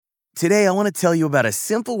Today, I want to tell you about a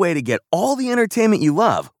simple way to get all the entertainment you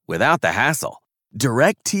love without the hassle.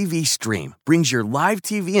 DirecTV Stream brings your live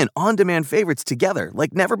TV and on-demand favorites together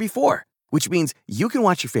like never before, which means you can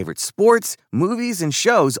watch your favorite sports, movies, and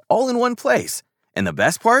shows all in one place. And the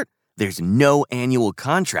best part? There's no annual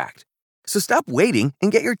contract. So stop waiting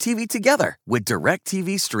and get your TV together with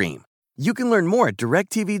DirecTV Stream. You can learn more at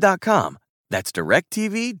directtv.com. That's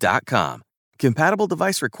directtv.com. Compatible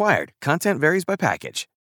device required. Content varies by package.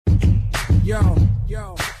 Yo, I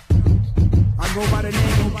go by the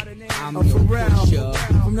name of Pharrell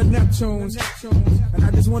from the Neptunes, and I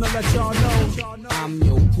just want to let y'all know I'm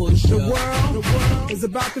your pusher. The world is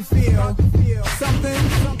about to feel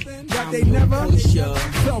something that they never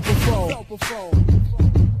felt before.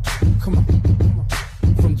 Come on.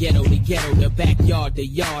 From ghetto to ghetto, the backyard to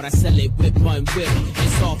yard, I sell it whip on whip.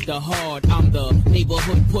 It's off the hard, I'm the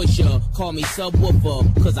neighborhood pusher. Call me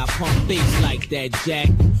subwoofer, cause I pump bass like that, Jack.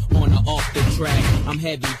 On or off the track, I'm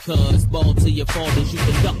heavy cuz. Ball to your fathers, you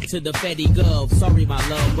can duck to the Fetty Gov. Sorry my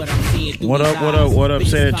love, but I'm seeing through What up,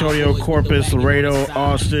 San Antonio, Corpus, Laredo,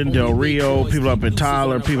 Austin, Del Rio, people up in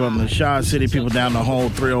Tyler, people up in the Shaw City, people down the whole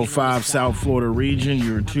 305 South Florida region.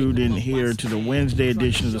 You're tuned in here to the Wednesday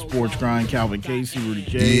edition of the Sports Grind. Calvin Casey, Rudy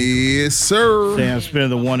J. Yes, sir. Sam Spin,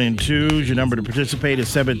 the 1 and 2s. Your number to participate is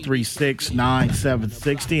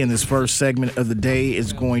 736-9760. And this first segment of the day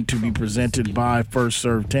is going to be presented by First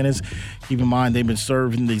Serve Tennis. Keep in mind, they've been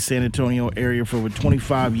serving the San Antonio area for over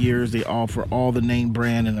 25 years. They offer all the name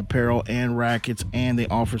brand and apparel and rackets, and they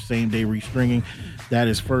offer same-day restringing. That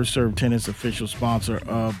is First Serve Tennis, official sponsor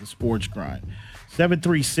of the Sports Grind.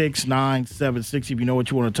 736-9760. If you know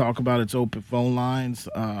what you want to talk about, it's open phone lines.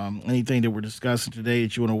 Anything that we're discussing today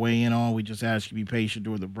that you want to weigh in on, we just ask you to be patient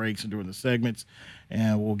during the breaks and during the segments,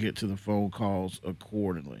 and we'll get to the phone calls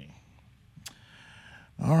accordingly.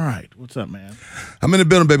 All right. What's up, man? I'm in the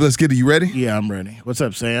building, baby. Let's get it. You ready? Yeah, I'm ready. What's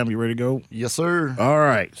up, Sam? You ready to go? Yes, sir. All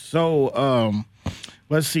right. So,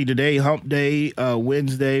 let's see. Today, Hump Day,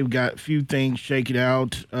 Wednesday. We've got a few things shaking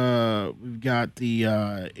out. We've got the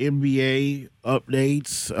NBA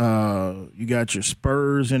updates. You got your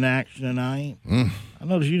Spurs in action tonight. I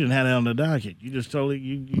noticed you didn't have that on the docket. You just totally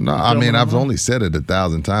you No, I mean, I've only said it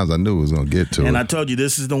 1,000 times. I knew it was going to get to it. And I told you,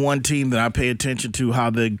 this is the one team that I pay attention to how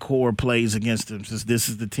the core plays against them, since this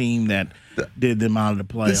is the team that did them out of the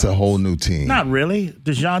playoffs. It's a whole new team. Not really.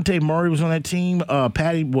 DeJounte Murray was on that team.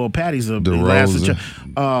 Patty's a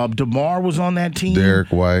DeRozan. DeMar was on that team.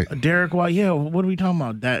 Derek White. Yeah. What are we talking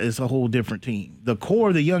about? That is a whole different team. The core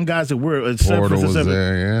of the young guys that were Porter was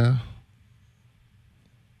there, yeah.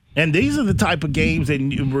 And these are the type of games that,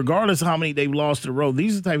 regardless of how many they've lost in a row,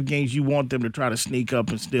 these are the type of games you want them to try to sneak up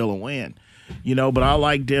and steal a win. You know, but I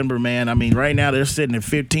like Denver, man. I mean, right now they're sitting at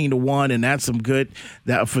 15-1, and that's some good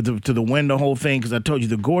to win the whole thing. Because I told you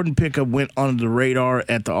the Gordon pickup went under the radar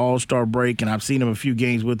at the All-Star break, and I've seen him a few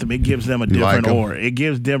games with them. It gives them a different aura. It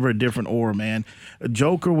gives Denver a different aura, man.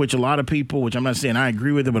 Joker, which a lot of people, which I'm not saying I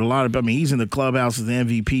agree with it, but he's in the clubhouse as the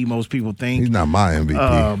MVP. Most people think he's not my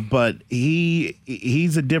MVP, but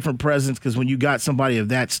he's a different presence because when you got somebody of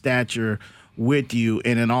that stature with you,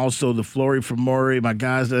 and then also the flurry from Murray, my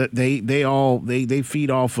guys, they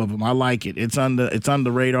feed off of him. I like it. It's on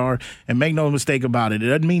the radar, and make no mistake about it. It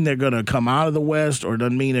doesn't mean they're going to come out of the West, or it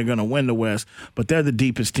doesn't mean they're going to win the West, but they're the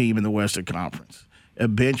deepest team in the Western Conference,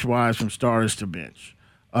 bench wise, from starters to bench.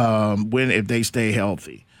 If they stay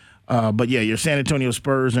healthy, but yeah, your San Antonio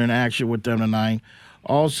Spurs are in action with them tonight.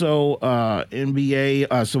 Also,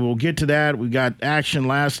 NBA. So we'll get to that. We got action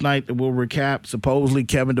last night that we'll recap. Supposedly,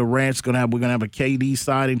 Kevin Durant's we're gonna have a KD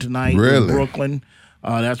sighting tonight in Brooklyn.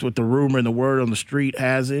 That's what the rumor and the word on the street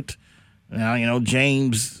has it. Now,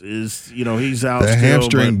 James is, he's out. The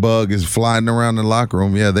hamstring bug is flying around the locker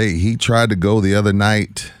room. Yeah, he tried to go the other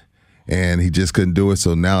night, and he just couldn't do it.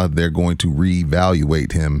 So now they're going to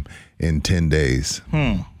reevaluate him in 10 days.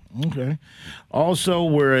 Okay. Also,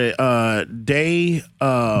 we're a day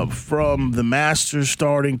from the Masters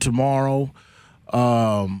starting tomorrow.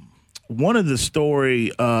 One of the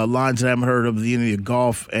story lines that I haven't heard of any of the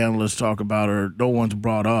golf analysts talk about, or no one's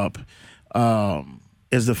brought up,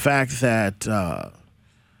 is the fact that,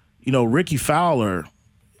 Ricky Fowler,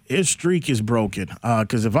 his streak is broken.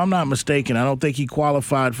 Because if I'm not mistaken, I don't think he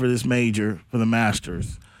qualified for this major for the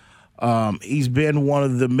Masters. He's been one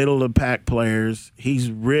of the middle-of-the-pack players. He's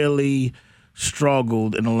really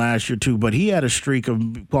struggled in the last year, too. But he had a streak of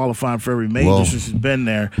qualifying for every major since he's been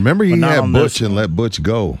there. Remember, he had Butch and let Butch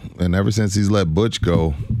go. And ever since he's let Butch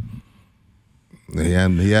go, he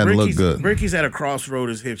hadn't looked good. Ricky's at a crossroad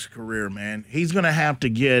of his career, man. He's going to have to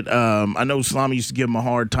get I know Salami used to give him a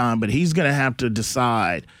hard time, but he's going to have to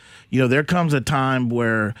decide. There comes a time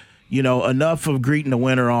where enough of greeting the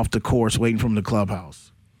winner off the course, waiting from the clubhouse.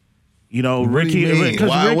 Ricky.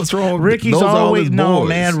 What's wrong? Ricky's Those are all always his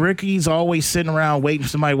boys. Ricky's always sitting around waiting for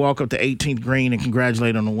somebody to walk up to 18th green and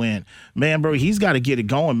congratulate on the win. Man, bro, he's got to get it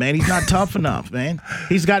going, man. He's not tough enough, man.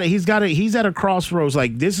 He's at a crossroads.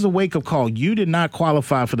 Like, this is a wake up call. You did not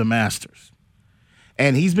qualify for the Masters.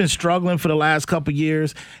 And he's been struggling for the last couple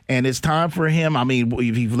years, and it's time for him. I mean,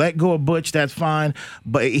 if you've let go of Butch, that's fine,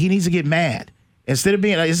 but he needs to get mad. Instead of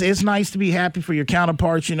being, it's nice to be happy for your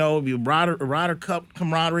counterparts, your Ryder Cup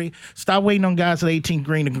camaraderie. Stop waiting on guys at 18th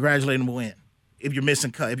green to congratulate them to win. If you're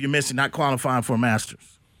missing, not qualifying for a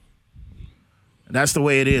Masters. That's the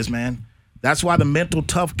way it is, man. That's why the mental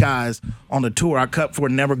tough guys on the tour I cut for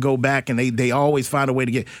never go back, and they always find a way to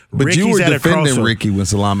get. But Ricky's you were at a defending crossroad. Ricky when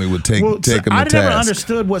Salami would take him to I task. never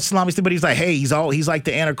understood what Salami said, but he's like, hey, he's like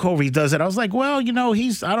the Anna Covey. He does that. I was like, well, I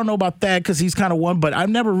don't know about that because he's kind of one, but I've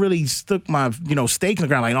never really stuck my stake in the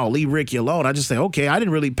ground like, oh, leave Ricky alone. I just say, okay, I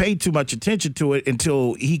didn't really pay too much attention to it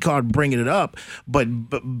until he caught bringing it up. But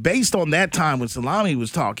based on that time when Salami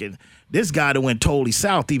was talking, this guy that went totally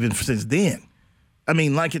south even since then. I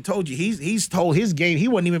mean, like I told you, he's told his game he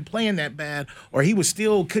wasn't even playing that bad, or he was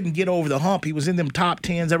still couldn't get over the hump. He was in them top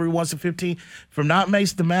 10s every once in 15. From not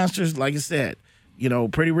making the Masters, like I said,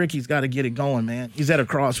 Pretty Ricky's got to get it going, man. He's at a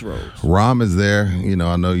crossroads. Rahm is there.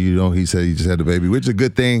 I know you don't. He said he just had the baby, which is a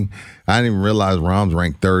good thing. I didn't even realize Rahm's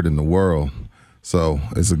ranked 3rd in the world. So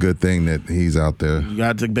it's a good thing that he's out there. You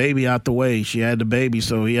got the baby out the way. She had the baby,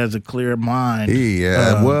 so he has a clear mind.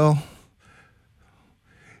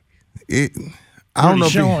 I don't know.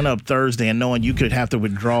 Showing up Thursday and knowing you could have to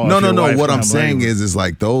withdraw. No. What I'm saying is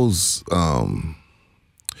like those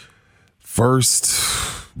first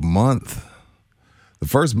month. The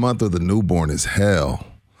first month of the newborn is hell.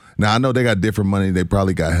 Now I know they got different money. They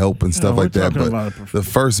probably got help and stuff like that. But the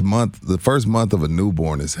first month of a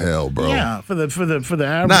newborn is hell, bro. Yeah, for the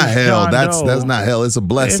average. Not hell. John That's Doe, not hell. It's a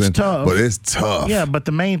blessing. It's tough. But it's tough. Yeah, but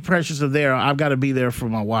the main pressures are there. I've got to be there for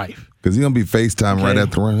my wife. Because he's going to be FaceTime right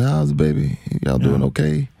after running. How's the baby? Y'all doing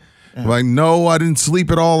okay? Yeah. Like, no, I didn't sleep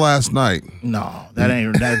at all last night. No,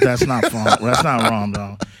 that's not fun. That's not wrong,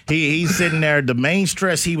 though. He's sitting there. The main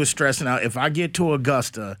stress he was stressing out, if I get to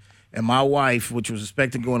Augusta and my wife, which was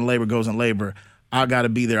expected to go in labor, goes in labor, I got to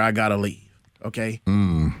be there. I got to leave. Okay?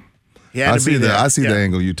 He had to be there. I see the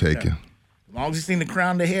angle you taking. As long as he's seen the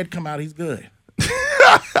crown of the head come out, he's good.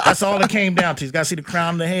 That's all it came down to. He's got to see the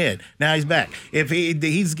crown of the head. Now he's back. If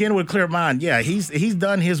he's getting with a clear mind, yeah, he's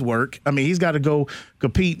done his work. I mean, he's got to go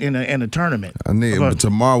compete in a tournament.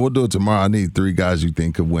 Tomorrow. We'll do it tomorrow. I need 3 guys you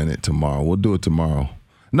think could win it tomorrow. We'll do it tomorrow.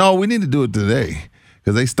 No, we need to do it today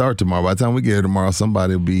because they start tomorrow. By the time we get here tomorrow,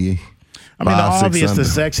 somebody will be. I mean, the obvious, the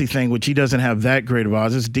sexy thing, which he doesn't have that great of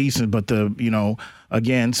odds. It's decent, but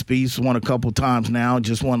again, Spieth's won a couple times now.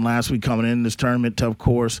 Just won last week coming in this tournament. Tough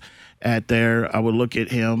course at there. I would look at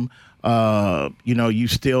him. You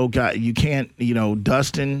still got, you can't,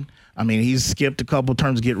 Dustin. I mean, he's skipped a couple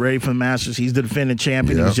turns to get ready for the Masters. He's the defending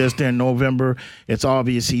champion. Yep. He was just there in November. It's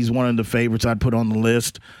obvious he's one of the favorites I'd put on the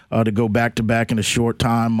list to go back-to-back in a short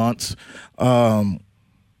time, months. I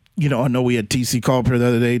know we had TC call up here the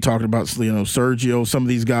other day talking about, Sergio, some of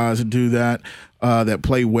these guys that do that, that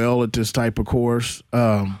play well at this type of course.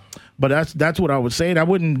 But that's what I would say. And I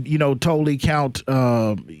wouldn't, totally count,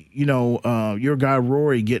 your guy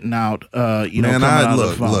Rory getting out.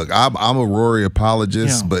 Look. I'm a Rory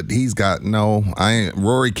apologist, but he's got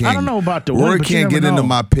Rory can't. I don't know about the Rory win, can't get into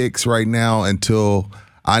my picks right now until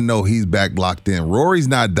I know he's back locked in. Rory's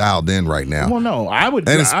not dialed in right now. Well, no, I would,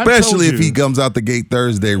 and especially if he comes out the gate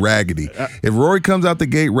Thursday raggedy. If Rory comes out the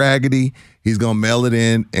gate raggedy, he's gonna mail it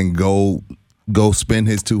in and go spend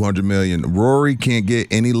his $200 million. Rory can't get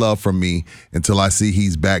any love from me until I see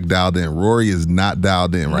he's back dialed in. Rory is not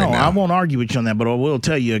dialed in right now. I won't argue with you on that, but I will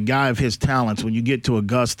tell you, a guy of his talents, when you get to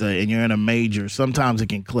Augusta and you're in a major, sometimes it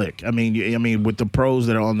can click. I mean, with the pros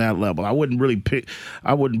that are on that level, I wouldn't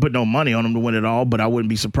put no money on him to win it all, but I wouldn't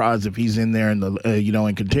be surprised if he's in there in the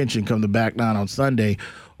in contention come the back nine on Sunday,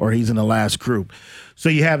 or he's in the last group. So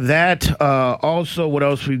you have that. Also, what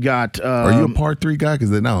else we've got? Are you a part 3 guy? Because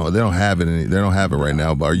they don't have it. They don't have it right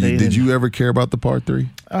now. But did you ever care about the part 3?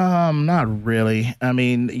 Not really. I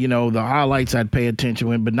mean, the highlights I'd pay attention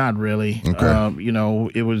to, but not really. Okay.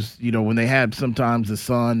 It was when they had sometimes the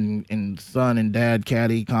son and dad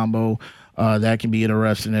caddy combo. That can be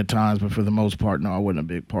interesting at times, but for the most part, no, I wasn't a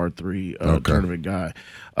big part 3 tournament guy.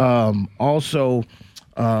 Also.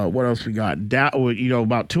 What else we got? About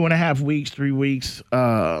 2.5 weeks, 3 weeks,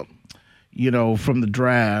 from the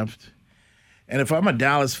draft. And if I'm a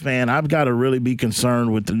Dallas fan, I've got to really be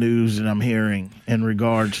concerned with the news that I'm hearing in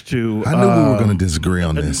regards to. I knew we were going to disagree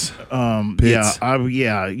on this. Pitts.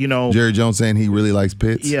 You know. Jerry Jones saying he really likes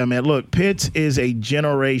Pitts. Yeah, man. Look, Pitts is a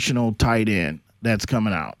generational tight end that's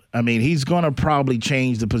coming out. I mean, he's going to probably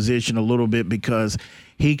change the position a little bit because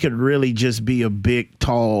he could really just be a big,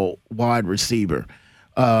 tall, wide receiver.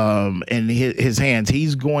 And his hands,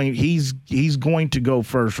 he's going to go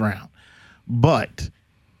first round. But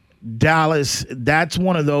Dallas, that's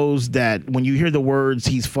one of those that when you hear the words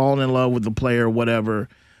he's fallen in love with the player or whatever,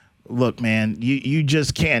 look, man, you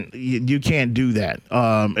just can't you can't do that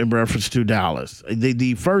in reference to Dallas.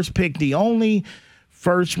 The first pick, the only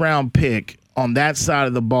first round pick on that side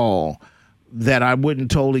of the ball that I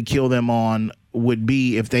wouldn't totally kill them on would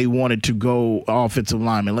be if they wanted to go offensive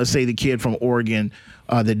lineman. Let's say the kid from Oregon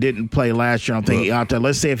that didn't play last year, I'm thinking out there.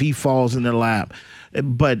 Let's say if he falls in their lap.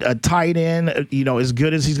 But a tight end, as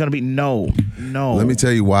good as he's going to be, no. Let me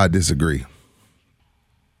tell you why I disagree.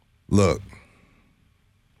 Look,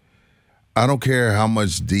 I don't care how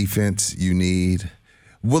much defense you need.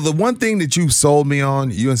 Well, the one thing that you sold me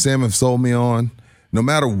on, you and Sam have sold me on, no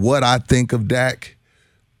matter what I think of Dak,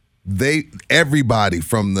 everybody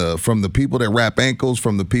from the people that wrap ankles,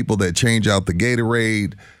 from the people that change out the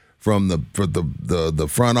Gatorade, from the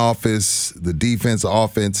front office, the defense,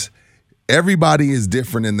 offense, everybody is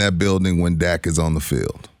different in that building when Dak is on the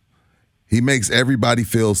field. He makes everybody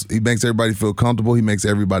feel comfortable. He makes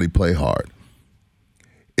everybody play hard.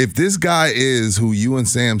 If this guy is who you and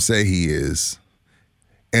Sam say he is,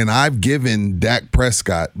 and I've given Dak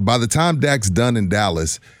Prescott, by the time Dak's done in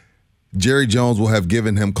Dallas, Jerry Jones will have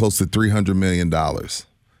given him close to $300 million.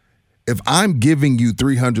 If I'm giving you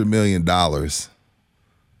 $300 million,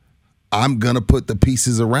 I'm going to put the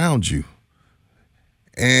pieces around you.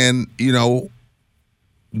 And,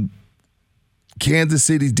 Kansas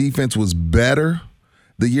City's defense was better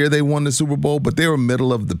the year they won the Super Bowl, but they were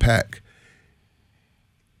middle of the pack.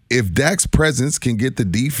 If Dak's presence can get the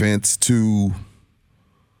defense to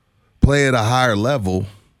play at a higher level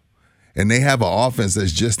and they have an offense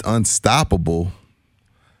that's just unstoppable,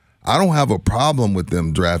 I don't have a problem with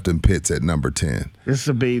them drafting Pitts at number 10. This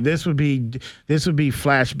would be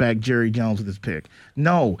flashback Jerry Jones with this pick.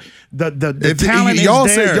 No, the talent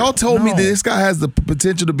is there. Y'all told me that this guy has the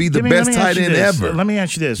potential to be the best tight end ever. Let me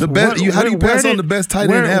ask you this: how do you pass on the best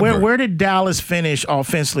tight end ever? Where did Dallas finish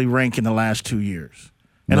offensively rank in the last 2 years?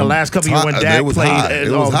 In the last couple of years when Dak played.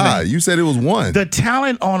 It was high. You said it was one. The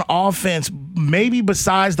talent on offense, maybe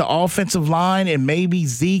besides the offensive line and maybe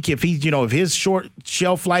Zeke, if he's, if his short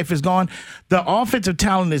shelf life is gone, the offensive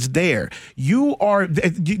talent is there. You are,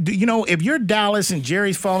 if you're Dallas and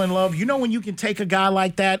Jerry's falling in love, when you can take a guy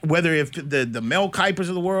like that, whether if the Mel Kipers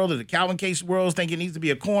of the world or the Calvin Case world think it needs to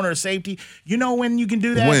be a corner or safety, when you can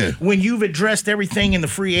do that? When you've addressed everything in the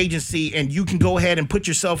free agency and you can go ahead and put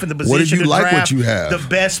yourself in the position to draft what you have?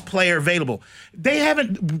 The best player available. They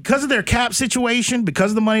haven't, because of their cap situation,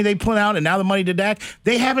 because of the money they put out and now the money to Dak,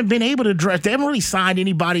 they haven't been able to dress. They haven't really signed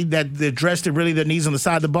anybody that addressed it really that needs on the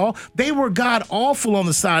side of the ball. They were god awful on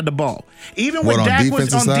the side of the ball. Even when Dak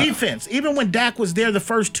was on defense, even when Dak was there the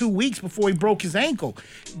first 2 weeks before he broke his ankle,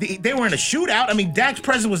 they were in a shootout. I mean, Dak's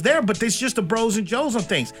presence was there, but it's just the bros and Joes on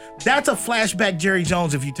things. That's a flashback Jerry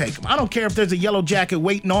Jones if you take him. I don't care if there's a yellow jacket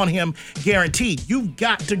waiting on him, guaranteed. You've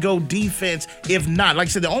got to go defense. If not, like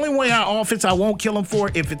I said, the only way on offense I won't kill him for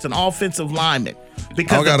if it's an offensive lineman.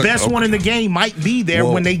 Because the best one in the game might be there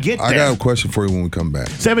when they get there. I got a question for you when we come back.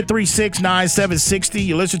 736-9760.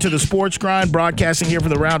 You listen to the Sports Grind, broadcasting here from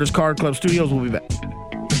the Rounders Card Club Studios. We'll be back.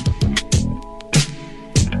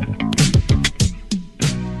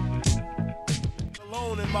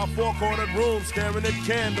 Alone in my four-cornered room, staring at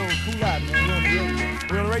candles. Who got man?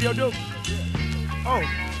 We on the radio, dude? Yeah. Oh,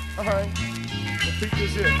 all right. Well, peep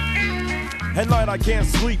this here. At night I can't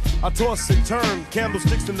sleep. I toss and turn.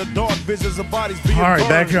 Candlesticks in the dark. Visions of bodies being all right, burned.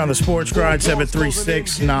 back here on the Sports Grind,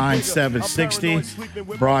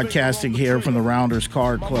 736-9760. Broadcasting here from the Rounders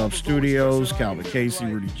Card Club Studios. Calvin Casey,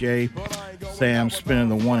 Rudy J. Sam spinning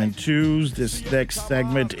the 1 and 2s. This next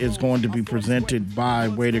segment is going to be presented by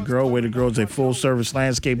Way to Grow. Way to Grow is a full-service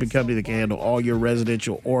landscaping company that can handle all your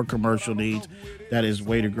residential or commercial needs. That is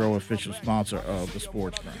Way to Grow, official sponsor of the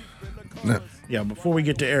Sports Grind. Now, yeah, before we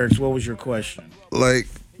get to Eric's, what was your question? Like,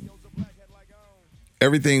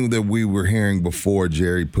 everything that we were hearing before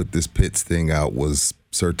Jerry put this Pitts thing out was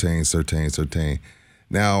certain.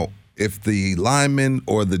 Now, if the lineman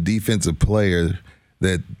or the defensive player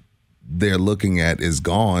that they're looking at is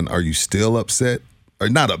gone, are you still upset? Or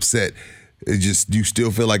not upset, it's just you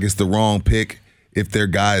still feel like it's the wrong pick? if their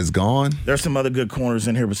guy is gone. There's some other good corners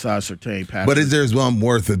in here besides Sertain Patrick. But is there one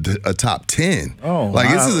worth a top 10? Oh, like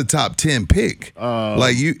this is a top 10 pick.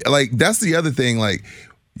 That's the other thing. Like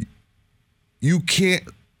you can't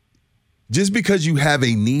just because you have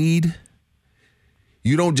a need,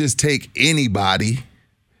 you don't just take anybody.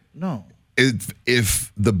 No.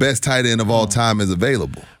 If the best tight end of all time is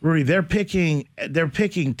available. Rudy, they're picking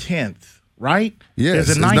 10th, right? Yes,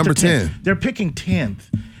 it's number 10. They're picking 10th.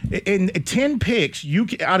 In 10 picks, you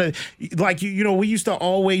out of we used to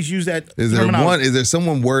always use that. Is there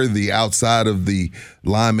someone worthy outside of the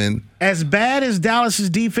lineman? As bad as Dallas's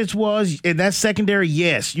defense was in that secondary,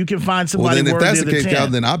 yes, you can find somebody worthy of the 10. Well, then if that's the case, Cal,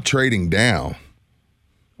 then I'm trading down.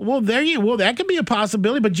 Well, that could be a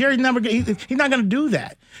possibility, but Jerry's he's not going to do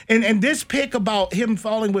that. And this pick about him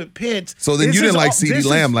falling with Pitts. So then you didn't like CeeDee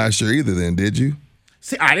Lamb last year either, then, did you?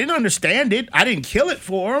 See, I didn't understand it. I didn't kill it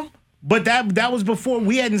for him. But that was before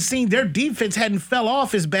we hadn't seen their defense hadn't fell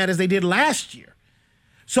off as bad as they did last year.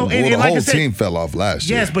 So the whole team fell off last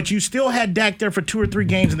year. Yes, but you still had Dak there for 2 or 3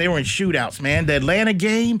 games, and they were in shootouts, man. The Atlanta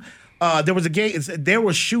game, there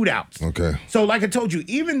were shootouts. Okay. So like I told you,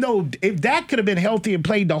 even though if Dak could have been healthy and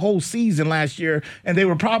played the whole season last year, and they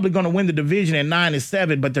were probably going to win the division at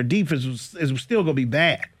 9-7, but their defense was still going to be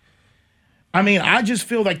bad. I mean, I just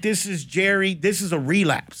feel like this is a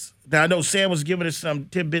relapse. Now, I know Sam was giving us some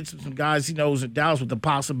tidbits of some guys he knows in Dallas with the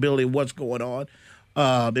possibility of what's going on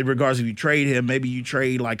in regards if you trade him. Maybe you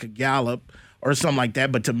trade like a Gallup or something like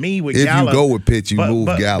that. But to me, with Gallup. If you go with Pitts, you move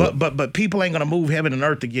Gallup. But people ain't going to move heaven and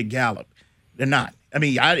earth to get Gallup. They're not. I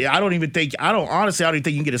mean, I don't even think – I don't think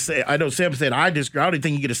you can get a – I know Sam said I disagree. I don't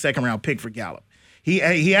think you can get a second-round pick for Gallup. He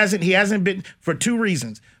hasn't been – for 2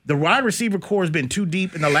 reasons. The wide receiver core has been too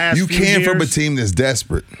deep in the last few years. You can from a team that's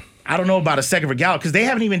desperate. I don't know about a second for Gallup because they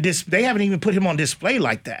haven't even put him on display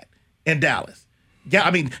like that in Dallas. Yeah,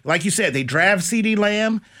 I mean, like you said, they draft CeeDee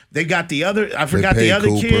Lamb. They got the other. I forgot the other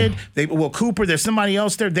Cooper. kid. Cooper. There's somebody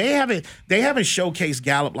else there. They haven't showcased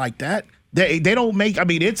Gallup like that. They don't make. I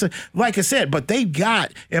mean, it's like I said, but they've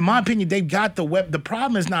got, in my opinion, they've got the web. The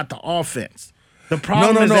problem is not the offense. The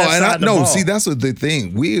problem is that side of the ball. See, that's what the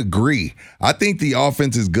thing. We agree. I think the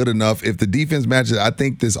offense is good enough. If the defense matches, I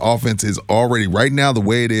think this offense is already, right now, the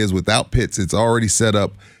way it is without Pitts, it's already set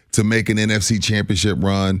up to make an NFC championship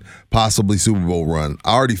run, possibly Super Bowl run.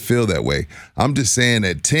 I already feel that way. I'm just saying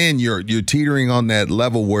at 10, you're teetering on that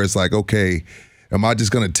level where it's like, okay, am I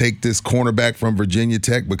just going to take this cornerback from Virginia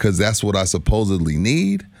Tech because that's what I supposedly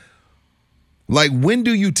need? Like, when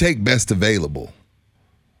do you take best available?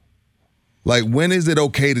 Like, when is it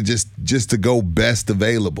okay to just to go best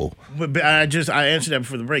available? But I answered that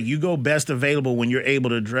before the break. You go best available when you're able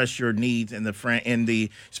to address your needs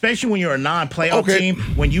especially when you're a non-playoff team,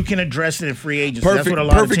 when you can address it in free agency. That's what a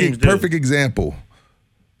lot of teams do. Perfect example.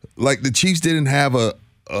 Like, the Chiefs didn't have a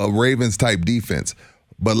Ravens type defense,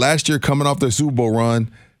 but last year coming off their Super Bowl run,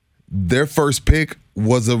 their first pick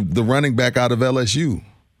was the running back out of LSU.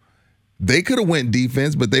 They could have went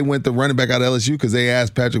defense, but they went the running back out of LSU because they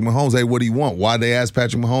asked Patrick Mahomes, hey, what do you want? Why they asked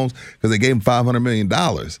Patrick Mahomes? Because they gave him $500 million.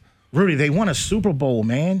 Rudy, they won a Super Bowl,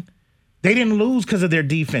 man. They didn't lose because of their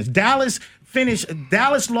defense. Dallas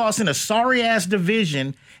lost in a sorry-ass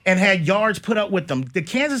division and had yards put up with them. The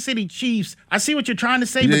Kansas City Chiefs, I see what you're trying to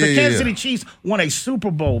say, but the Kansas City Chiefs won a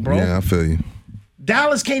Super Bowl, bro. Yeah, I feel you.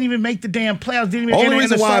 Dallas can't even make the damn playoffs. Didn't even only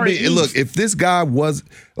reason why look, if this guy was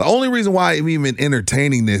the only reason why I'm even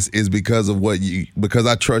entertaining this is because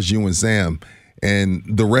I trust you and Sam and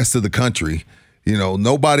the rest of the country. You know,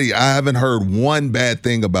 I haven't heard one bad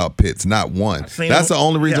thing about Pitts, not one. That's the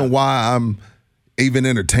only reason why I'm even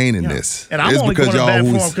entertaining this. And I'm only going to bat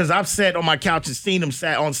for him because I've sat on my couch and seen him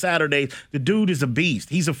on Saturdays. The dude is a beast.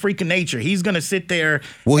 He's a freak of nature. He's going to sit there.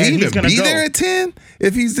 Will he even be there at 10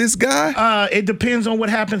 if he's this guy? It depends on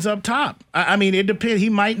what happens up top. I mean, it depends. He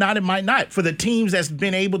might not. It might not. For the teams that's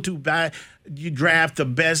been able to you draft the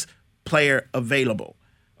best player available.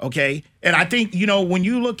 Okay, and I think when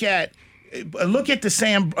you look at the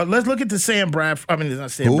Sam. Let's look at the Sam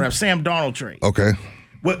Darnold trade. Okay,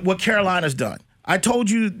 what Carolina's done. I told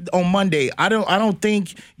you on Monday, I don't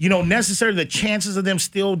think, necessarily the chances of them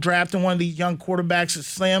still drafting one of these young quarterbacks is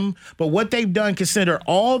slim. But what they've done, consider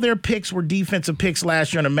all their picks were defensive picks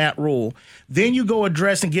last year under Matt Rule. Then you go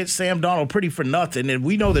address and get Sam Darnold pretty for nothing. And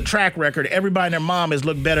we know the track record. Everybody and their mom has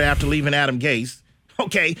looked better after leaving Adam Gase.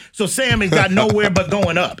 Okay, so Sam has got nowhere but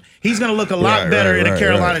going up. He's going to look a lot better in a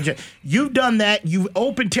Carolina Jet. You've done that. You've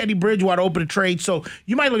opened Teddy Bridgewater, open a trade. So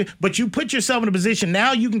you might look, but you put yourself in a position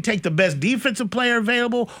now you can take the best defensive player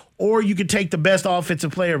available, or you can take the best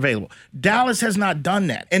offensive player available. Dallas has not done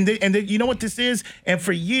that, and you know what this is. And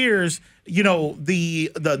for years, you know,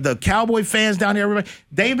 the Cowboy fans down here, everybody,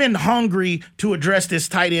 they've been hungry to address this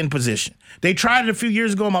tight end position. They tried it a few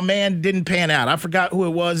years ago. My man didn't pan out. I forgot who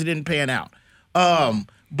it was. It didn't pan out.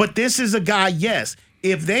 But this is a guy, yes,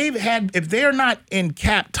 if they're not in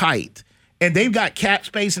cap tight and they've got cap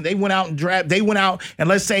space and they went out and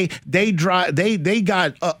let's say they got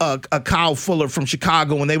a Kyle Fuller from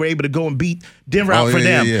Chicago and they were able to go and beat Denver out for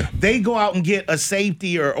them. Yeah. They go out and get a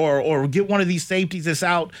safety or get one of these safeties that's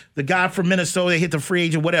out, the guy from Minnesota, they hit the free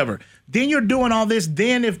agent, whatever. Then you're doing all this.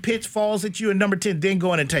 Then if Pitts falls at you at number 10, then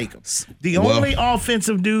go in and take him. The only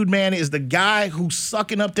offensive dude, man, is the guy who's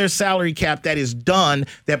sucking up their salary cap that is done,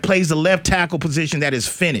 that plays the left tackle position that is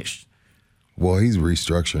finished. Well, he's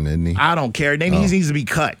restructuring, isn't he? I don't care. He needs to be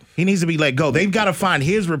cut. He needs to be let go. They've got to find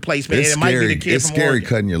his replacement, it's and it scary. might be the kid It's from scary Oregon.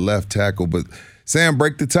 Cutting your left tackle. But, Sam,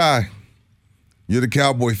 break the tie. You're the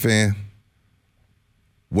Cowboy fan.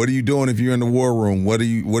 What are you doing if you're in the war room? What are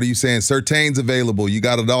you saying? Surtain's available. You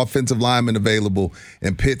got an offensive lineman available,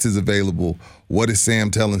 and Pitts is available. What is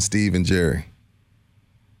Sam telling Steve and Jerry?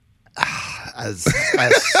 As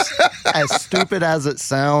stupid as it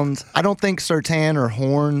sounds, I don't think Surtain or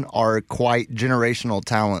Horn are quite generational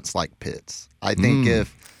talents like Pitts. I think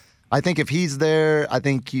if he's there, I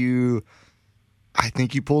think you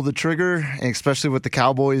pull the trigger, and especially with the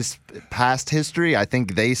Cowboys' past history. I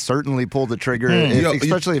think they certainly pull the trigger,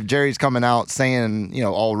 especially if Jerry's coming out saying,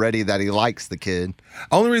 already that he likes the kid.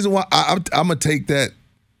 Only reason why I'm gonna take that.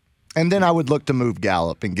 And then I would look to move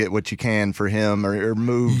Gallup and get what you can for him, or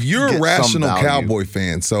move. You're a rational Cowboy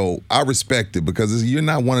fan, so I respect it because you're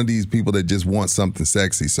not one of these people that just want something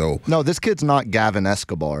sexy. So no, this kid's not Gavin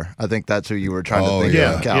Escobar. I think that's who you were trying to think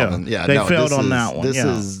of, Calvin. Yeah, they failed on that one.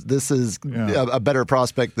 This is a better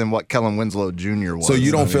prospect than what Kellen Winslow Jr. was. So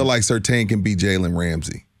you don't feel like Surtain can be Jalen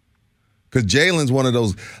Ramsey? Because Jalen's one of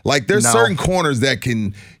those, there's certain corners that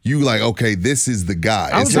okay, this is the guy.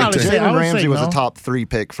 Jalen Ramsey was a top 3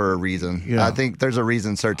 pick for a reason. Yeah. I think there's a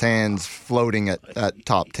reason Surtain's floating at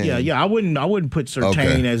top 10. Yeah. I wouldn't put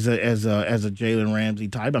Surtain as a Jalen Ramsey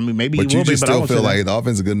type. I mean, maybe but he will be, but still I feel like the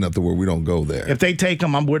offense is good enough to where we don't go there. If they take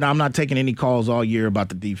him, I'm not taking any calls all year about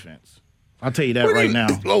the defense. I'll tell you that right now.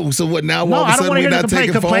 Oh, so what now? No, I don't want to hear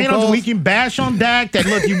the complain. We can bash on Dak that,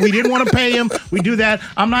 look, we didn't want to pay him. We do that.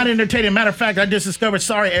 I'm not entertaining. Matter of fact, I just discovered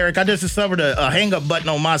a hang-up button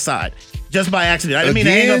on my side just by accident. I didn't mean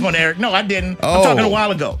to hang up on Eric. No, I didn't. I'm talking a while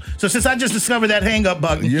ago. So since I just discovered that hang-up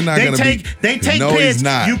button, they take Pitts.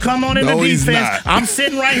 You come on in the defense. I'm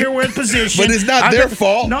sitting right here where it's positioned. But it's not their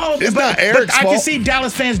fault. No, it's not Eric's fault. I can see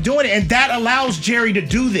Dallas fans doing it, and that allows Jerry to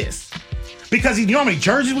do this. Because you know how many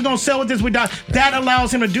jerseys we're gonna sell with this? That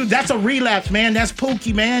allows him to do. That's a relapse, man. That's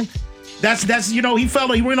Pookie, man. That's he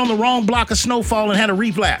went on the wrong block of snowfall and had a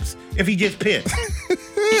relapse if he gets pissed.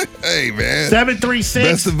 Hey, man. 736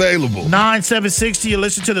 Best available 9760. You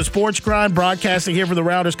listen to the Sports Grind, broadcasting here from the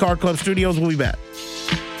Rounders Car Club Studios. We'll be back.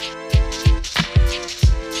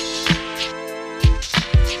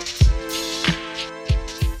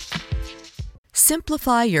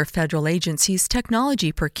 Simplify your federal agency's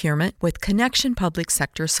technology procurement with Connection Public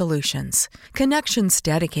Sector Solutions. Connection's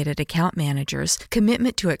dedicated account managers,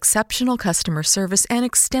 commitment to exceptional customer service, and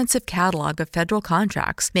extensive catalog of federal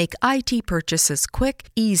contracts make IT purchases quick,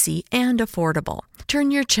 easy, and affordable.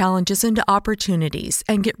 Turn your challenges into opportunities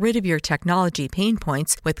and get rid of your technology pain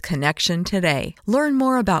points with Connection today. Learn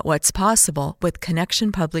more about what's possible with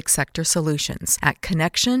Connection Public Sector Solutions at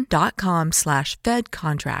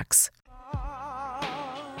connection.com/fedcontracts.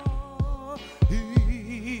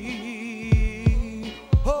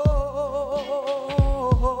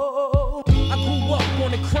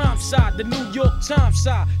 Side, the New York Times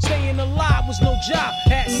side. Staying alive was no job,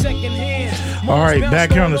 had second hands. All right,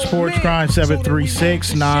 back here on the Sports Grind,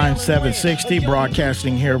 736-9760,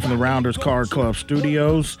 broadcasting here from the Rounders Car Club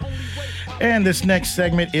Studios. And this next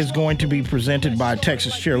segment is going to be presented by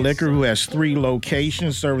Texas Chair Liquor, who has 3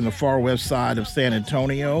 locations serving the far west side of San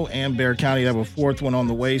Antonio and Bexar County. They have a 4th one on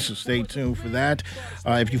the way, so stay tuned for that.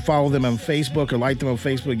 If you follow them on Facebook or like them on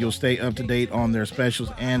Facebook, you'll stay up to date on their specials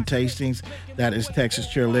and tastings. That is Texas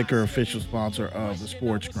Chair Liquor, official sponsor of the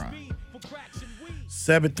Sports Grind.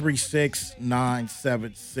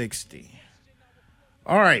 736-9760.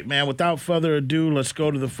 All right, man, without further ado, let's go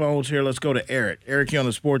to the phones here. Let's go to Eric. Eric, you on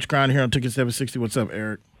the Sports Grind here on Ticket 760. What's up,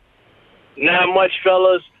 Eric? Not much,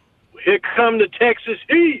 fellas. Here come the Texas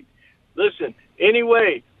Heat. Listen,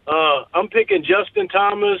 Anyway, I'm picking Justin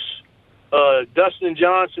Thomas, Dustin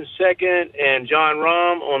Johnson second, and John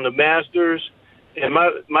Rahm on the Masters. And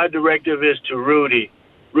my directive is to Rudy.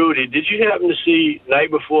 Rudy, did you happen to see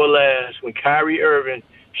night before last when Kyrie Irving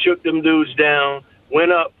shook them dudes down,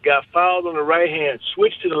 went up, got fouled on the right hand,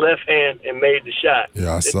 switched to the left hand, and made the shot?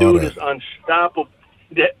 Yeah, I saw that. The dude that. is unstoppable.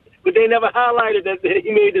 But they never highlighted that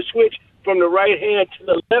he made the switch from the right hand to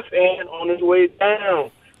the left hand on his way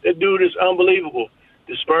down. That dude is unbelievable.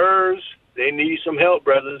 The Spurs, they need some help,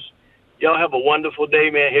 brothers. Y'all have a wonderful day,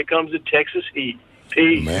 man. Here comes the Texas Heat.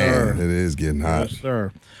 Peace. Man, it is getting hot. Yes,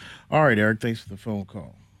 sir. All right, Eric, thanks for the phone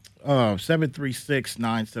call.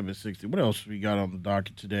 736-9760. What else we got on the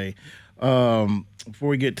docket today? Before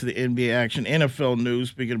we get to the NBA action, NFL news,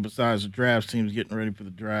 speaking of besides the draft, teams getting ready for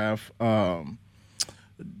the draft.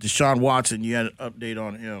 Deshaun Watson, you had an update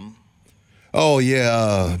on him. Oh,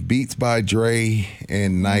 yeah. Beats by Dre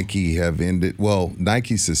and Nike have ended. Well,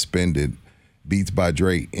 Nike suspended. Beats by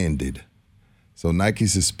Dre ended. So Nike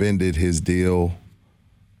suspended his deal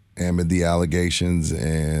amid the allegations,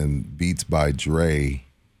 and Beats by Dre,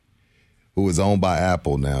 who is owned by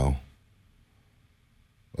Apple now,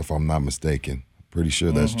 if I'm not mistaken. Pretty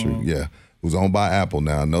sure that's true. Yeah. Who's owned by Apple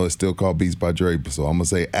now. I know it's still called Beats by Dre, so I'm going to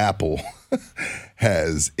say Apple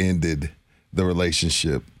has ended the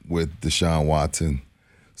relationship with Deshaun Watson.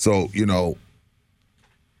 So, you know,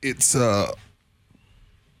 it's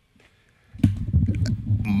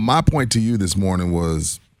my point to you this morning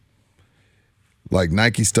was, like,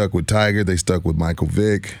 Nike stuck with Tiger, they stuck with Michael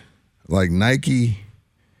Vick. Like, Nike,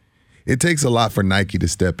 it takes a lot for Nike to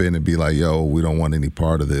step in and be like, yo, we don't want any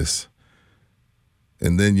part of this.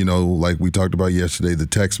 And then, you know, like we talked about yesterday, the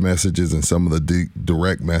text messages and some of the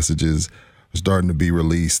direct messages are starting to be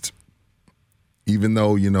released. Even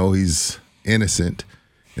though, you know, he's innocent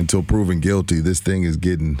until proven guilty, this thing is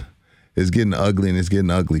getting ugly, and it's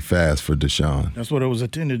getting ugly fast for Deshaun. That's what it was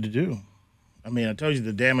intended to do. I mean, I told you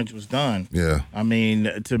the damage was done. Yeah. I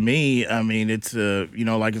mean, to me, it's, you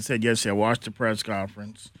know, like I said yesterday, I watched the press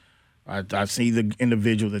conference. I see the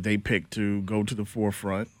individual that they picked to go to the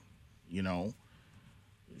forefront. You know,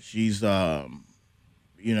 she's, you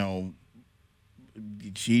know,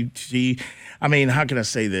 she. I mean, how can I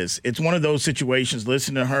say this? It's one of those situations.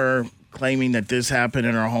 Listen to her claiming that this happened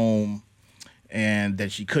in her home and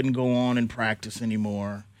that she couldn't go on and practice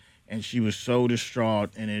anymore. And she was so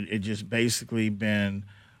distraught, and it just basically been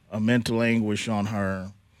a mental anguish on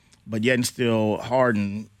her. But yet and still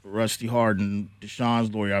Rusty Hardin,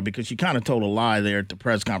 Deshaun's lawyer, because she kind of told a lie there at the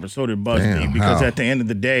press conference. So did BuzzFeed. Because at the end of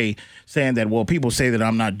the day, saying that, well, people say that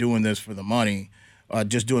I'm not doing this for the money,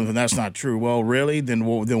 just doing it, and that's not true. Well, really? Then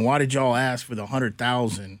why did y'all ask for the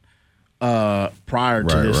 $100,000 prior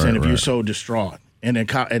to this? And if you're so distraught, and it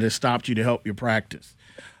has stopped you to help your practice.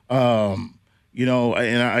 You know,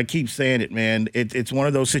 and I keep saying it, man. It's one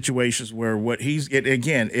of those situations where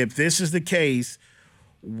again, if this is the case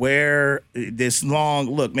where this long,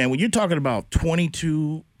 look, man, when you're talking about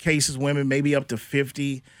 22 cases, women, maybe up to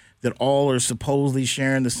 50, that all are supposedly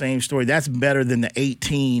sharing the same story, that's better than the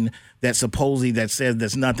 18 that supposedly that says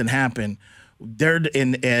there's nothing happened. They're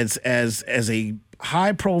as a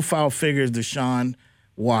high-profile figure as Deshaun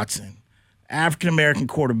Watson, African-American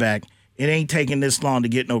quarterback, it ain't taking this long to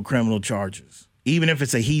get no criminal charges, even if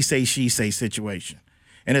it's a he say, she say situation.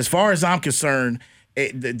 And as far as I'm concerned,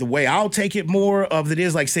 the way I'll take it more of it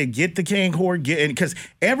is, like I said, get the king court, because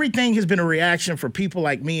everything has been a reaction for people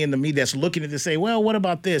like me and me that's looking at this, say, well, what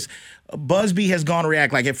about this? Busby has gone to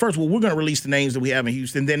react like, at first, well, we're going to release the names that we have in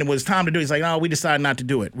Houston. Then it was time to do it. He's like, no, we decided not to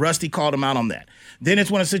do it. Rusty called him out on that. Then it's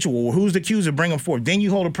one of the situations, well, who's the accuser? Bring him forth. Then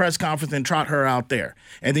you hold a press conference and trot her out there.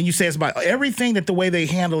 And then you say it's about everything that the way they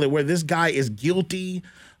handle it, where this guy is guilty,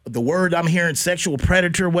 the word I'm hearing, sexual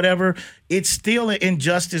predator, whatever, it's still an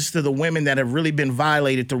injustice to the women that have really been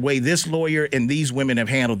violated the way this lawyer and these women have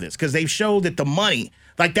handled this. Because they've showed that the money,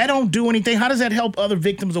 like, that don't do anything. How does that help other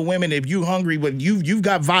victims of women if you hungry, but you've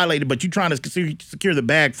got violated, but you're trying to secure the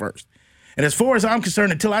bag first? And as far as I'm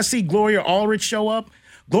concerned, until I see Gloria Aldrich show up,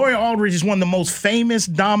 Gloria Aldrich is one of the most famous,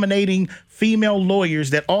 dominating female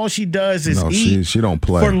lawyers that all she does is eat she don't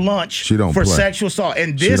play. For lunch she don't for play. Sexual assault.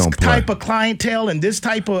 And this type of clientele and this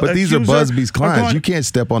type of But these are Busby's clients. You can't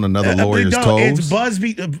step on another lawyer's toes. It's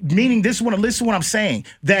Busby, meaning this one. Listen to what I'm saying,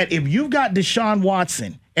 that if you've got Deshaun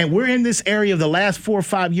Watson, and we're in this area of the last 4 or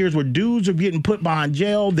 5 years where dudes are getting put behind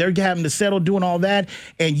jail, they're having to settle, doing all that,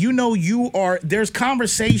 and you know there's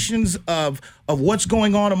conversations of what's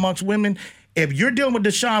going on amongst women. If you're dealing with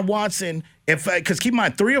Deshaun Watson, because keep in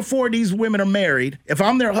mind, 3 or 4 of these women are married. If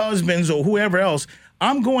I'm their husbands or whoever else,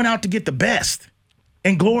 I'm going out to get the best.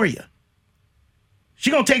 And Gloria,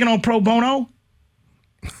 she gonna take it on pro bono.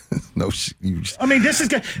 I mean, this is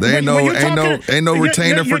good. There ain't no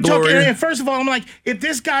retainer for Gloria. And first of all, I'm like, if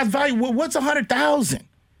this guy's value, what's 100,000?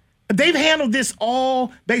 They've handled this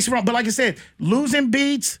all based around. But like I said, losing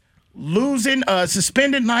Beats,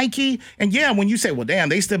 suspended Nike, and yeah, when you say, well, damn,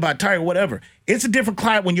 they stood by Tiger, whatever. It's a different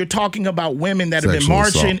client when you're talking about women that have been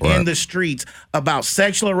marching in the streets about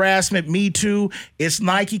sexual harassment, Me Too. It's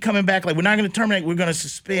Nike coming back like, we're not going to terminate, we're going to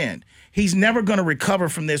suspend. He's never going to recover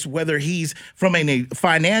from this, whether he's from a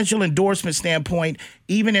financial endorsement standpoint,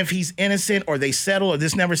 even if he's innocent or they settle or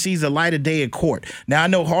this never sees the light of day in court. Now, I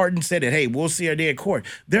know Harden said that, hey, we'll see our day in court.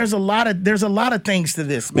 There's a lot of things to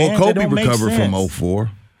this, man. Well, Kobe recovered from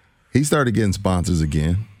 2004. He started getting sponsors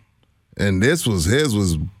again. And his was,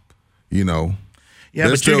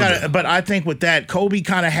 Yeah, but I think with that, Kobe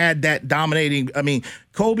kind of had that dominating. I mean,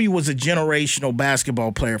 Kobe was a generational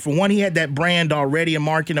basketball player. For one, he had that brand already in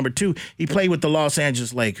market. Number two, he played with the Los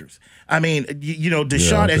Angeles Lakers. I mean,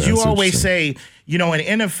 Deshaun, as you always say, in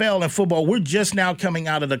NFL and football, we're just now coming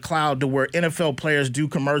out of the cloud to where NFL players do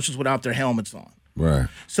commercials without their helmets on. Right.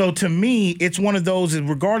 So to me, it's one of those,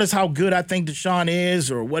 regardless how good I think Deshaun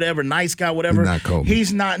is or whatever, nice guy, whatever. Not Kobe.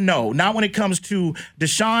 He's not, not when it comes to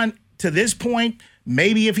Deshaun to this point.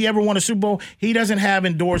 Maybe if he ever won a Super Bowl, he doesn't have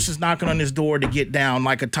endorsers knocking on his door to get down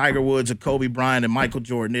like a Tiger Woods, a Kobe Bryant, and Michael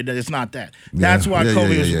Jordan. It's not that. That's why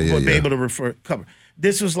Kobe was able to cover.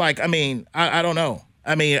 This was like, I mean, I don't know.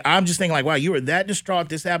 I mean, I'm just thinking like, wow, you were that distraught.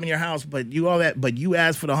 This happened in your house, but you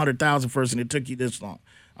asked for the 100,000 first, and it took you this long.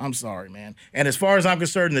 I'm sorry, man. And as far as I'm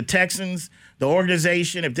concerned, the Texans, the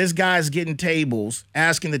organization, if this guy's getting tables,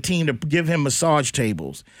 asking the team to give him massage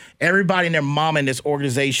tables, everybody and their mama in this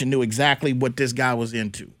organization knew exactly what this guy was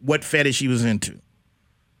into, what fetish he was into.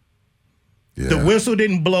 Yeah. The whistle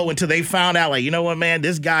didn't blow until they found out, like, you know what, man,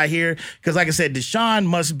 this guy here, because like I said, Deshaun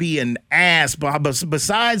must be an ass. But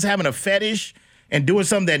besides having a fetish and doing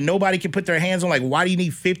something that nobody can put their hands on, like, why do you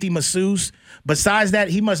need 50 masseuses? Besides that,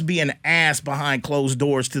 he must be an ass behind closed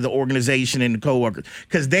doors to the organization and the coworkers.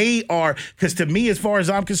 Because to me, as far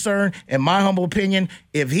as I'm concerned, in my humble opinion,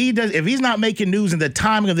 if he's not making news in the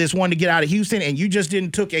timing of this one to get out of Houston, and you just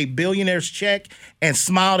didn't took a billionaire's check and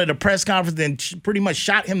smiled at a press conference and pretty much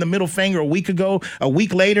shot him the middle finger a week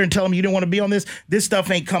later and tell him you didn't want to be on this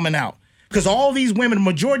stuff ain't coming out. Because all these women,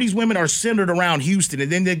 majority of these women are centered around Houston,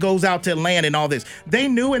 and then it goes out to Atlanta and all this. They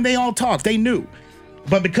knew, and they all talked. They knew.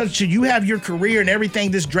 But because you have your career and everything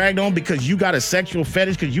this dragged on because you got a sexual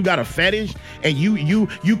fetish, because you got a fetish, and you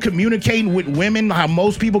communicating with women how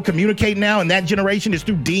most people communicate now in that generation is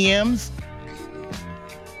through DMs.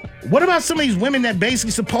 What about some of these women that basically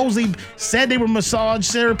supposedly said they were massage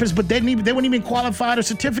therapists, but they weren't even qualified or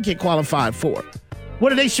certificate qualified for?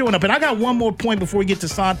 What are they showing up? And I got one more point before we get to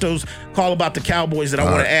Santos' call about the Cowboys that I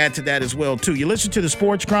want to add to that as well, too. You listen to the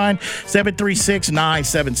Sports Grind,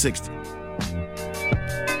 736-9760.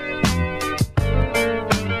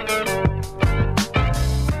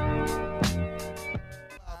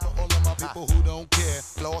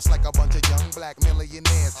 Like a bunch of young black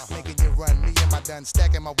millionaires, making you run. Me and my done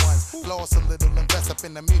stacking my ones. Lost a little, invest up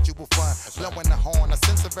in the mutual fund. Blowing the horn, a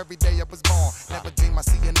sense of every day I was born. Never dream I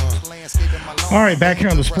see another landscape in my lawn. All right, back here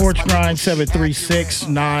on the Sports Grind,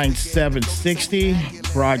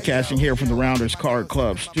 736-9760. Broadcasting here from the Rounders Card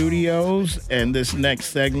Club studios. And this next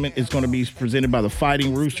segment is going to be presented by the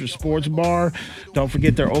Fighting Rooster Sports Bar. Don't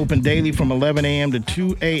forget they're open daily from 11 a.m. to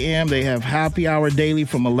 2 a.m. They have happy hour daily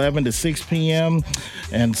from 11 to 6 p.m.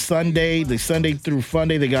 And Sunday through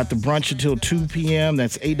Funday, they got the brunch until 2 p.m.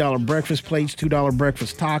 That's $8 breakfast plates, $2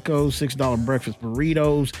 breakfast tacos, $6 breakfast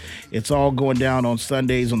burritos. It's all going down on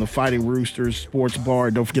Sundays on the Fighting Roosters Sports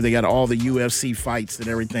Bar. Don't forget they got all the UFC fights and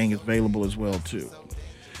everything is available as well, too.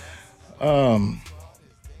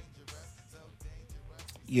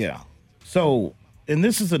 Yeah. So, and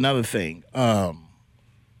this is another thing.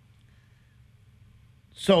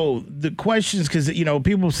 So the questions, because,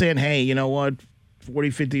 people saying, hey, you know what? 40,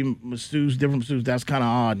 50 masseuses, different masseuses, that's kind of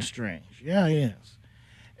odd and strange. Yeah, it is.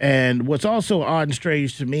 And what's also odd and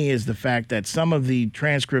strange to me is the fact that some of the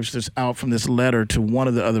transcripts that's out from this letter to one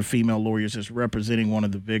of the other female lawyers that's representing one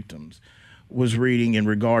of the victims was reading in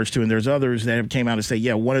regards to, and there's others that have came out and say,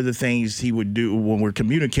 yeah, one of the things he would do when we're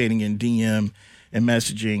communicating in DM and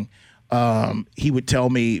messaging, he would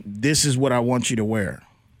tell me, this is what I want you to wear.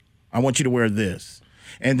 I want you to wear this.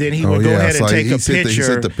 And then he would go ahead and take a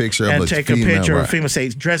picture of a female, say,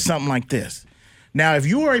 dress something like this. Now, if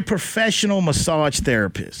you are a professional massage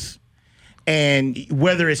therapist, and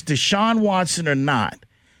whether it's Deshaun Watson or not,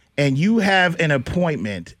 and you have an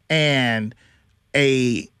appointment and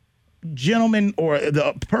a gentleman or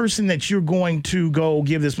the person that you're going to go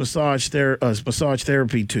give this massage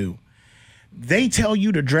therapy to they tell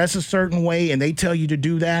you to dress a certain way and they tell you to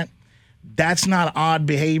do that, that's not odd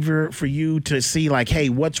behavior for you to see like, hey,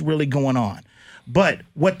 what's really going on? But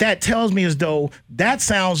what that tells me is, though, that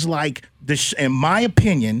sounds like, in my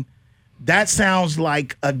opinion, that sounds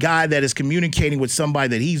like a guy that is communicating with somebody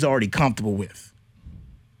that he's already comfortable with.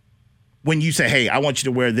 When you say, hey, I want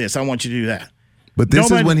you to wear this, I want you to do that. But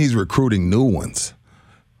this is when he's recruiting new ones.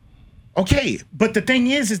 Okay, but the thing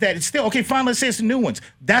is that it's still, okay, fine, let's say it's the new ones.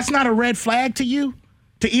 That's not a red flag to you?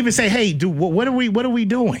 To even say, hey, dude, what are we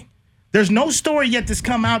doing? There's no story yet that's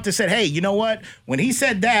come out that said, hey, you know what? When he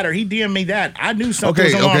said that or he DM'd me that, I knew something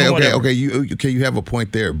was wrong. Okay, you have a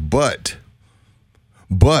point there. But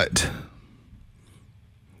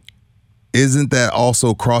isn't that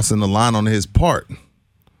also crossing the line on his part?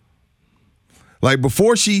 Like,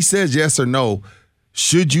 before she says yes or no,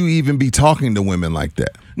 should you even be talking to women like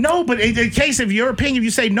that? No, but in the case of your opinion, you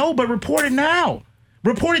say no, but report it now.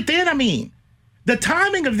 Report it then, I mean. The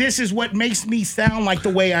timing of this is what makes me sound like the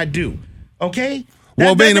way I do, okay?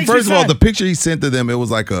 First of all, the picture he sent to them, it was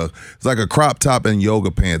like a crop top and yoga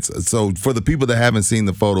pants. So for the people that haven't seen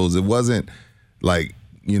the photos, it wasn't like,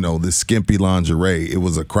 the skimpy lingerie. It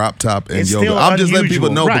was a crop top and yoga. I'm just letting people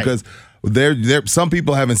know, right? Because some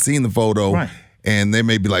people haven't seen the photo. Right. And they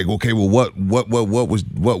may be like, okay, well, what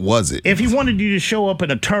was it? If he wanted you to show up in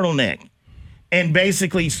a turtleneck and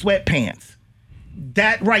basically sweatpants,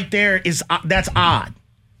 that right there that's odd.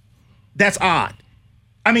 That's odd.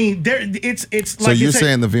 I mean, it's like. So you're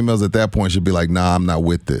saying the females at that point should be like, nah, I'm not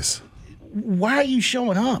with this. Why are you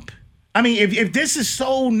showing up? I mean, if this is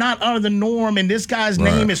so not out of the norm and this guy's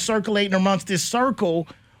name is circulating amongst this circle,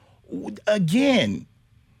 again,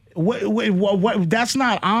 what that's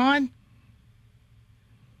not on.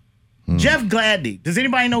 Jeff Gladney. Does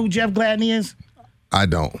anybody know who Jeff Gladney is? I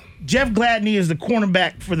don't. Jeff Gladney is the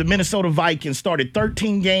cornerback for the Minnesota Vikings. Started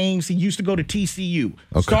 13 games. He used to go to TCU.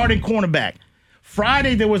 Okay. Starting cornerback.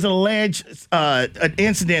 Friday, there was an alleged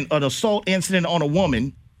an assault incident on a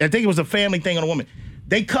woman. I think it was a family thing on a woman.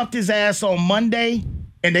 They cuffed his ass on Monday,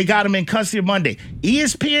 and they got him in custody Monday.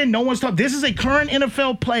 ESPN, no one's talking. This is a current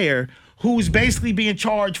NFL player who's basically being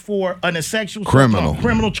charged for a sexual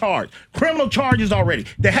criminal charge. Criminal charges already.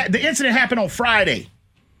 The incident happened on Friday.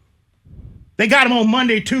 They got him on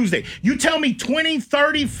Monday, Tuesday. You tell me 20,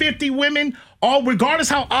 30, 50 women, all regardless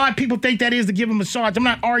how odd people think that is to give him a charge. I'm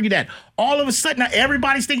not arguing that. All of a sudden, now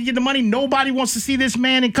everybody's thinking get the money. Nobody wants to see this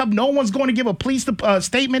man in cuffs. No one's going to give a police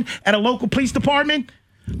statement at a local police department.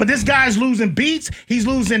 But this guy's losing Beats. He's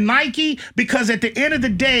losing Nike because at the end of the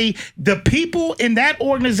day, the people in that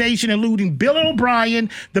organization, including Bill O'Brien,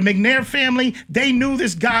 the McNair family, they knew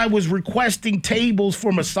this guy was requesting tables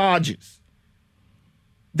for massages.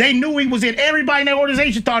 They knew he was in. Everybody in that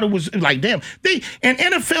organization thought it was like, damn. In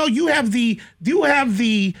NFL, you have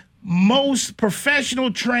the most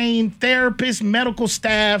professional trained therapists, medical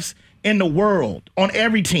staffs in the world on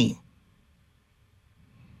every team.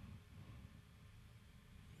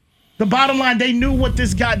 The bottom line, they knew what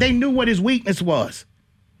his weakness was.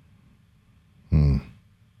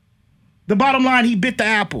 The bottom line, he bit the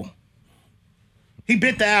apple. He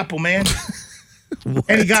bit the apple, man.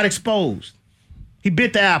 And he got exposed. He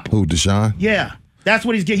bit the apple. Who, Deshaun? Yeah. That's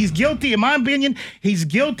what he's guilty, in my opinion. He's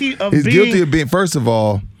guilty of being, first of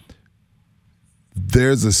all,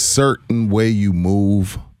 there's a certain way you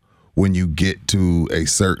move when you get to a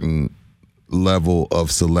certain level of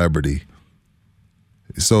celebrity.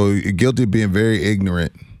 So you're guilty of being very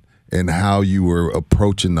ignorant in how you were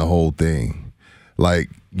approaching the whole thing. Like,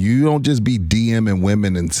 you don't just be DMing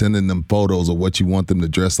women and sending them photos of what you want them to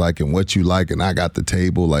dress like and what you like, and I got the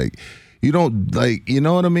table. Like, you don't, like, you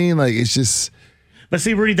know what I mean? Like, it's just. But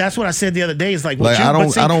see, Rudy, that's what I said the other day. It's like, I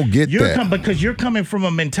don't get that. Because you're coming from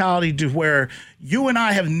a mentality to where you and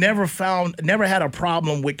I have never had a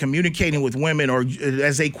problem with communicating with women, or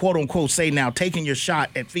as they quote unquote say now, taking your shot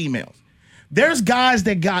at females. There's guys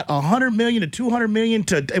that got $100 million to $200 million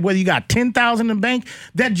to whether you got 10,000 in the bank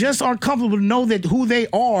that just aren't comfortable to know that who they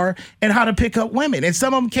are and how to pick up women. And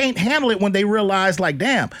some of them can't handle it when they realize, like,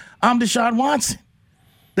 damn, I'm Deshaun Watson.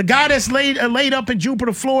 The guy that's laid up in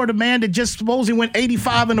Jupiter, Florida, man, that just supposedly went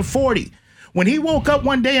 85 and a 40. When he woke up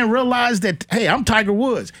one day and realized that, hey, I'm Tiger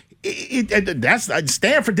Woods. That's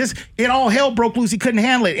Stanford. It all hell broke loose. He couldn't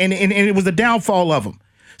handle it, and it was the downfall of him.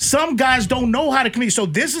 Some guys don't know how to communicate. So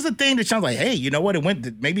this is a thing that sounds like, hey, you know what?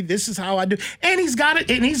 Maybe this is how I do. And he's got it.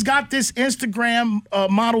 And he's got this Instagram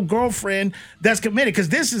model girlfriend that's committed. Because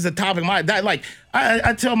this is a topic.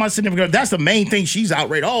 I tell my significant other, that's the main thing she's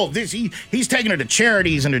outraged. Oh, he's taking her to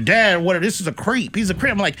charities and her dad or whatever. This is a creep. He's a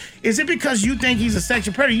creep. I'm like, is it because you think he's a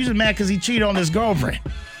sexual predator? You're just mad because he cheated on his girlfriend.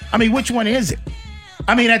 I mean, which one is it?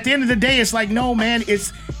 I mean, at the end of the day, it's like, no, man,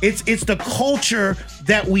 it's the culture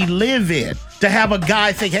that we live in. To have a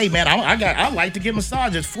guy think, hey, man, I like to get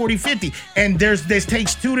massages, 40-50. And there's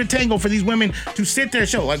takes two to tango for these women to sit there and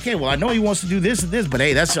show, okay, well, I know he wants to do this and this, but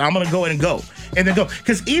hey, I'm going to go ahead and go. And then go.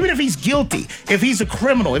 Because even if he's guilty, if he's a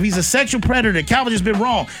criminal, if he's a sexual predator, Calvin has been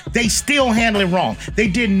wrong, they still handle it wrong. They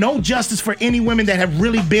did no justice for any women that have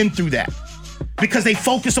really been through that. Because they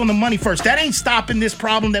focus on the money first. That ain't stopping this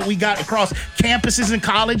problem that we got across campuses and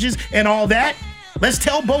colleges and all that. Let's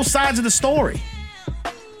tell both sides of the story.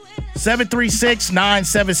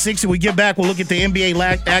 736-976. When we get back, we'll look at the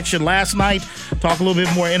NBA action last night, talk a little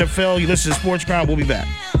bit more NFL. You listen to Sports Grind. We'll be back.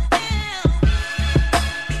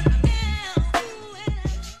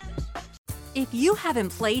 If you haven't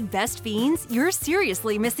played Best Fiends, you're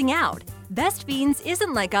seriously missing out. Best Fiends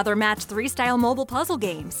isn't like other Match 3-style mobile puzzle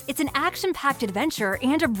games. It's an action-packed adventure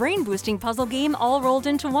and a brain-boosting puzzle game all rolled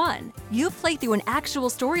into one. You play through an actual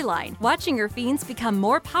storyline, watching your fiends become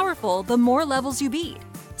more powerful the more levels you beat.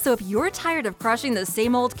 So if you're tired of crushing the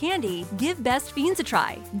same old candy, give Best Fiends a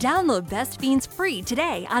try. Download Best Fiends free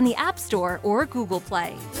today on the App Store or Google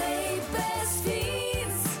Play.